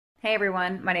Hey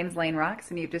everyone, my name's Lane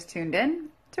Rocks, and you've just tuned in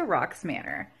to Rocks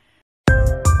Manor.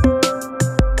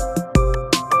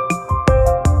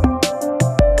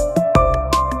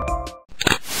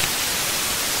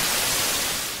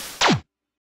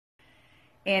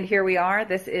 And here we are.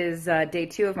 This is day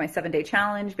 2 of my 7-day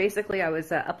challenge. Basically, I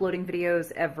was uploading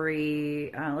videos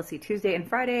every, Tuesday and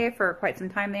Friday for quite some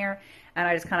time there. And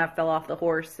I just kind of fell off the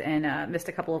horse and missed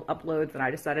a couple of uploads. And I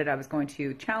decided I was going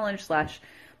to challenge /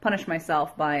 punish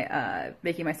myself by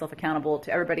making myself accountable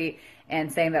to everybody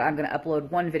and saying that I'm going to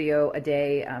upload one video a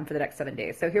day for the next 7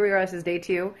 days. So here we are. This is day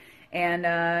 2. And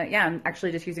yeah, I'm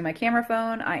actually just using my camera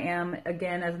phone. I am,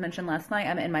 again, as mentioned last night,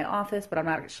 I'm in my office, but I'm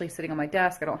not actually sitting on my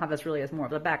desk. I don't have this really as more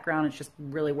of the background. It's just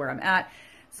really where I'm at.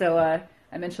 So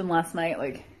I mentioned last night,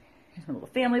 like, here's my little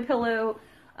family pillow.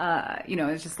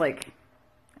 It's just like,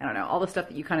 I don't know, all the stuff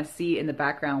that you kind of see in the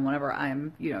background whenever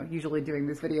I'm, usually doing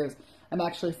these videos. I'm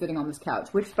actually sitting on this couch,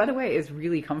 which, by the way, is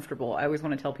really comfortable. I always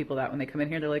want to tell people that when they come in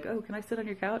here. They're like, oh, can I sit on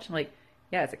your couch? I'm like,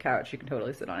 yeah, it's a couch. You can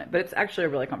totally sit on it. But it's actually a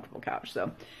really comfortable couch,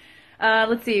 so...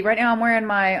 let's see, right now I'm wearing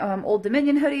my Old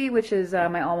Dominion hoodie, which is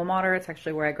my alma mater. It's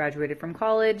actually where I graduated from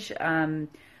college.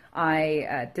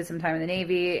 I did some time in the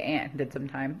Navy and did some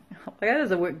time. That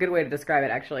is a good way to describe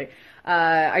it, actually.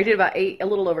 I did about a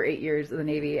little over 8 years in the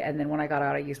Navy, and then when I got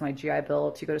out, I used my GI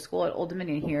Bill to go to school at Old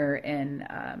Dominion here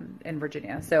in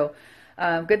Virginia. So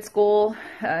good school,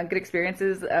 good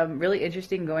experiences. Really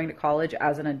interesting going to college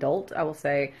as an adult, I will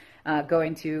say.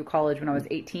 Going to college when I was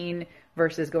 18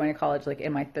 versus going to college like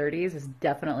in my 30s is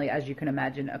definitely, as you can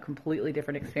imagine, a completely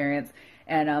different experience.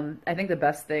 And I think the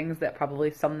best things that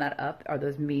probably sum that up are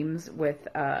those memes with,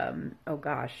 oh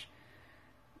gosh,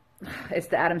 it's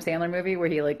the Adam Sandler movie where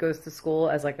he like goes to school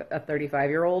as like a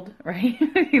 35-year-old, right?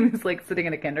 He was like sitting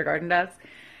in a kindergarten desk.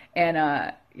 And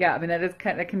yeah, I mean, that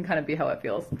can kind of be how it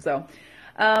feels. So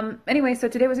anyway, so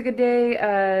today was a good day.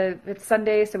 It's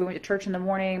Sunday, so we went to church in the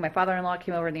morning. My father-in-law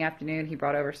came over in the afternoon. He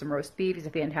brought over some roast beef. He's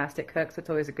a fantastic cook, so it's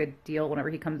always a good deal whenever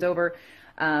he comes over.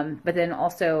 But then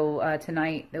also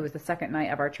tonight, it was the second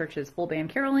night of our church's full band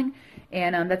caroling,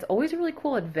 and that's always a really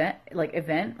cool event.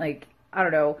 Like, I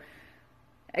don't know.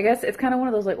 I guess it's kind of one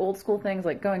of those like old school things,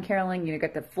 like going caroling,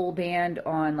 get the full band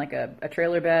on like a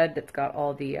trailer bed that's got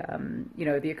all the,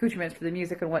 the accoutrements for the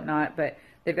music and whatnot, but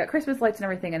they've got Christmas lights and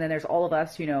everything, and then there's all of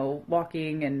us,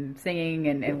 walking and singing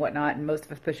and whatnot, and most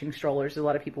of us pushing strollers. There's a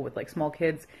lot of people with like small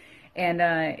kids,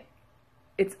 and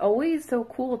it's always so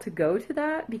cool to go to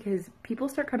that because people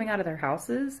start coming out of their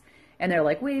houses and they're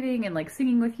like waving and like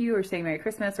singing with you or saying Merry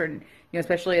Christmas, or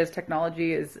especially as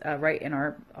technology is right in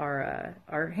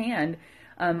our hand.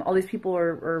 All these people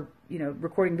are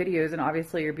recording videos, and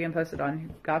obviously you're being posted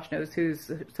on gosh knows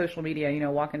whose social media,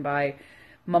 walking by,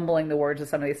 mumbling the words of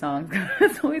some of these songs.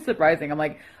 It's always surprising. I'm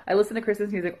like, I listen to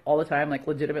Christmas music all the time, like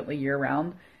legitimately year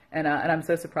round. And I'm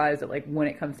so surprised that like when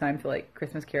it comes time to like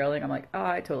Christmas caroling, I'm like, oh,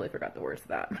 I totally forgot the words to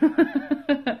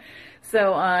that.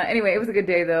 So anyway, it was a good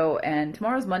day though. And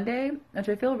tomorrow's Monday, which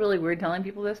I feel really weird telling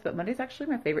people this, but Monday's actually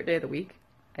my favorite day of the week.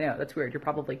 I know, that's weird. You're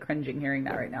probably cringing hearing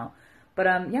that right now. But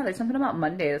yeah, there's something about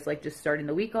Monday that's like just starting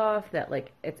the week off that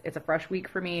like it's a fresh week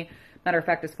for me. Matter of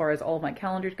fact, as far as all of my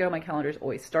calendars go, my calendars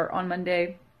always start on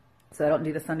Monday. So I don't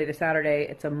do the Sunday to Saturday.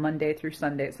 It's a Monday through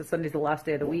Sunday. So Sunday's the last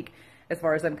day of the week as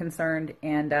far as I'm concerned.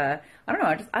 And I don't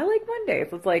know, I like Mondays.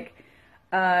 It's like,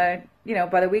 by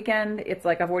the weekend, it's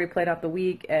like I've already played out the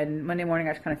week, and Monday morning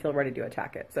I just kind of feel ready to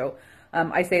attack it. So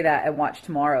I say that and watch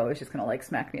tomorrow is just going to like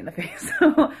smack me in the face.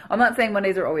 So I'm not saying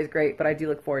Mondays are always great, but I do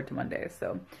look forward to Mondays.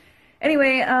 So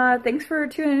anyway, thanks for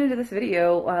tuning into this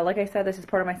video. Like I said, this is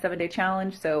part of my 7-day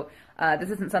challenge, so this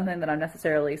isn't something that I'm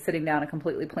necessarily sitting down and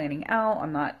completely planning out.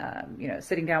 I'm not,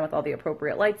 sitting down with all the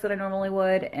appropriate lights that I normally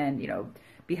would and,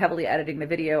 be heavily editing the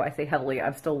video. I say heavily,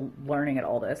 I'm still learning at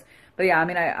all this. But yeah, I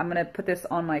mean, I'm going to put this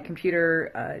on my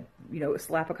computer,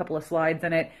 slap a couple of slides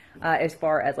in it as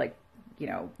far as like,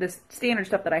 this standard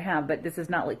stuff that I have, but this is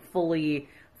not like fully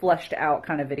fleshed out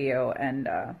kind of video, and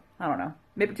I don't know.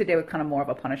 Maybe today was kind of more of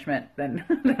a punishment than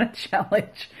a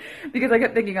challenge, because I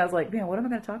kept thinking, I was like, man, what am I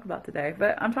going to talk about today?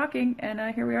 But I'm talking,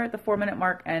 and here we are at the 4-minute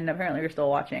mark, and apparently you're still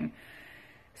watching.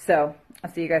 So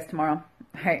I'll see you guys tomorrow.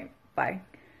 All right, bye.